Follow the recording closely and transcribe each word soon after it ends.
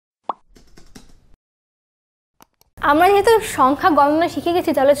আমরা যেহেতু সংখ্যা গণনা শিখে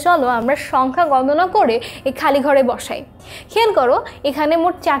গেছি, তাহলে চলো আমরা সংখ্যা গণনা করে এই খালি ঘরে বসাই। খেয়াল করো, এখানে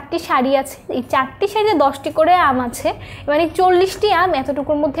মোট 4টি সারি আছে, এই 4টি সারিতে 10টি করে আম আছে, মানে 40টি আম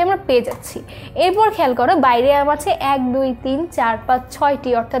এতটুকুর মধ্যে আমরা পেয়ে যাচ্ছি। এরপর খেয়াল করো, বাইরে আম আছে 1 2 3 4 5 6টি,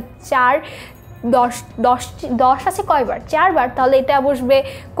 অর্থাৎ 4 10 আছে কয়বার? 4 বার। তাহলে এটা বসবে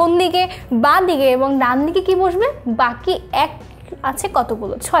কোন দিকে? বাঁ দিকে। এবং ডান দিকে কি বসবে? বাকি 1 আছে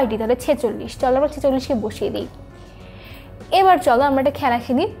কতগুলো? 6টি, তাহলে 46। চলো আমরা 46কে বসিয়ে দিই। এবার চলো আমরা একটা খেলা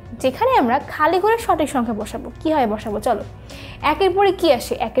খেলি, যেখানে আমরা খালি ঘরে সঠিক সংখ্যা বসাবো। কীভাবে বসাবো? চলো, 1-এর পরে কি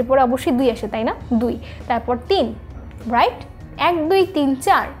আসে? 1-এর পরে অবশ্যই 2 আসে, তাই না? 2, তারপর 3, রাইট? 1 2 3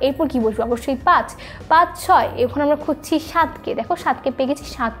 4, এরপর কি বসবো? অবশ্যই 5 5 6, এখন আমরা খুঁজছি 7কে। দেখো 7কে পেয়ে গেছি,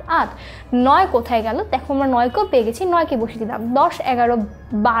 7 8 9 কোথায় গেল? দেখো আমরা 9কেও পেয়ে গেছি, 9কে বসিয়ে দিলাম। 10 11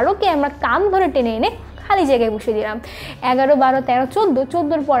 12কে আমরা কান ধরে টেনে এনে খালি জায়গায় বসিয়ে দিলাম। 11 12 13 14,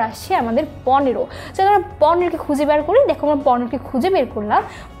 14-র পর আসছে আমাদের 15। চলো আমরা 15কে খুঁজে বের করি। দেখো আমরা 15কে খুঁজে বের করলাম।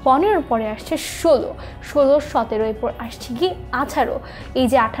 15-র পরে আসছে 16 16 17, এরপর আসছে কি 18। এই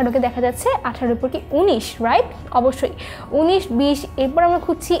যে 18কে দেখা যাচ্ছে, 18-এর পর কি 19, রাইট? অবশ্যই 19 20, এরপর আমরা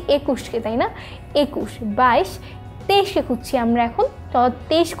খুঁজছি 21কে, তাই না? 21 22 23কে খুঁজছি আমরা এখন। চলো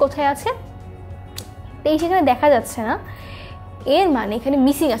 23 কোথায় আছে? 23 এখানে দেখা যাচ্ছে না, এর মানে এখানে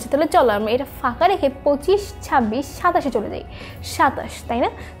মিসিং আছে। তাহলে চলো আমরা এটা ফাঁকা রেখে 25 26 27-এ চলে যাই। 27, তাই না?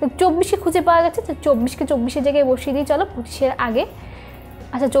 তো 24কে খুঁজে পাওয়া গেছে, তো 24কে 24-এর জায়গায় বসিয়ে দিই। চলো 25-এর আগে,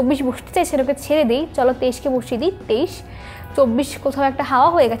 আচ্ছা 24 বসতে চাই, সেটাকে ছেড়ে দিই। চলো 23কে বসিয়ে দিই। 23 24 কোথাও একটা হাওয়া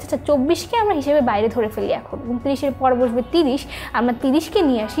হয়ে গেছে। আচ্ছা 24কে আমরা হিসেবে বাইরে ধরে ফেলি এখন। 29-এর পর বসবে 30, আমরা 30কে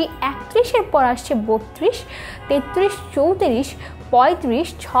নিয়ে আসি। 31-এর পর আসছে 32 33 34 35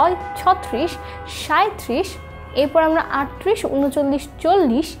 36 37, এরপর আমরা 38 39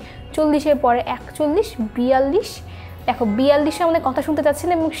 40 40-এর পরে 41 42। দেখো 42 আমাদের কথা শুনতে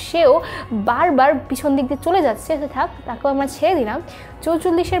চাচ্ছিলেন এবং সেও বারবার পিছন দিক দিয়ে চলে যাচ্ছে, থাক তাকেও আমরা ছেড়ে দিলাম।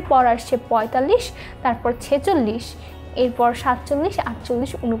 44-এর পর আসছে 45, তারপর 46, এরপর 47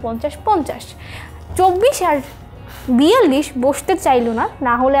 48 49 50। 24 আর 42 বসতে চাইলো না,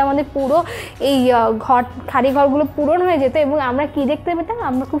 না হলে আমাদের পুরো এই খালি ঘরগুলো পূরণ হয়ে যেত এবং আমরা কি দেখতে পেতাম?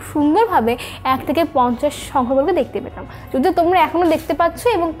 আমরা খুব সুন্দরভাবে 1 থেকে 50 সংখ্যাগুলোকে দেখতে পেতাম। যদিও তোমরা এখনও দেখতে পাচ্ছ,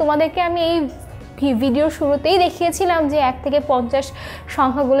 এবং তোমাদেরকে আমি এই ভিডিওর শুরুতেই দেখিয়েছিলাম যে 1 থেকে 50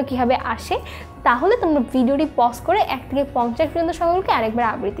 সংখ্যাগুলো কীভাবে আসে। তাহলে তোমরা ভিডিওটি পজ করে 1 থেকে 50 পর্যন্ত সংখ্যাগুলোকে আরেকবার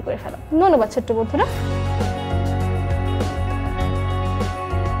আবৃত্তি করে ফেলো। ধন্যবাদ ছোট্ট বন্ধুরা।